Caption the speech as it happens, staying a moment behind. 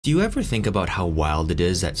Do you ever think about how wild it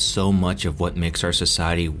is that so much of what makes our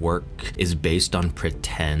society work is based on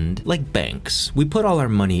pretend? Like banks. We put all our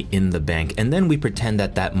money in the bank and then we pretend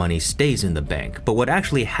that that money stays in the bank. But what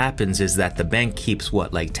actually happens is that the bank keeps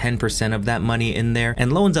what, like 10% of that money in there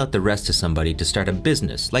and loans out the rest to somebody to start a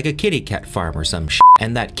business, like a kitty cat farm or some shit.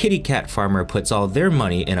 And that kitty cat farmer puts all their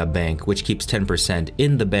money in a bank which keeps 10%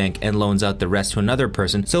 in the bank and loans out the rest to another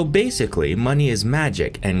person. So basically, money is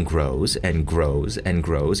magic and grows and grows and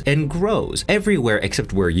grows and grows everywhere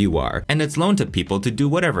except where you are, and it's loaned to people to do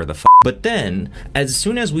whatever the f. But then, as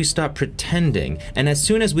soon as we stop pretending, and as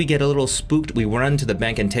soon as we get a little spooked, we run to the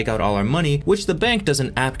bank and take out all our money, which the bank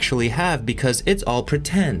doesn't actually have because it's all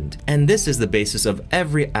pretend. And this is the basis of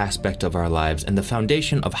every aspect of our lives and the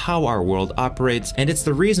foundation of how our world operates, and it's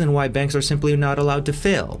the reason why banks are simply not allowed to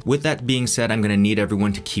fail. With that being said, I'm gonna need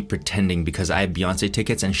everyone to keep pretending because I have Beyonce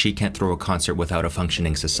tickets and she can't throw a concert without a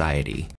functioning society.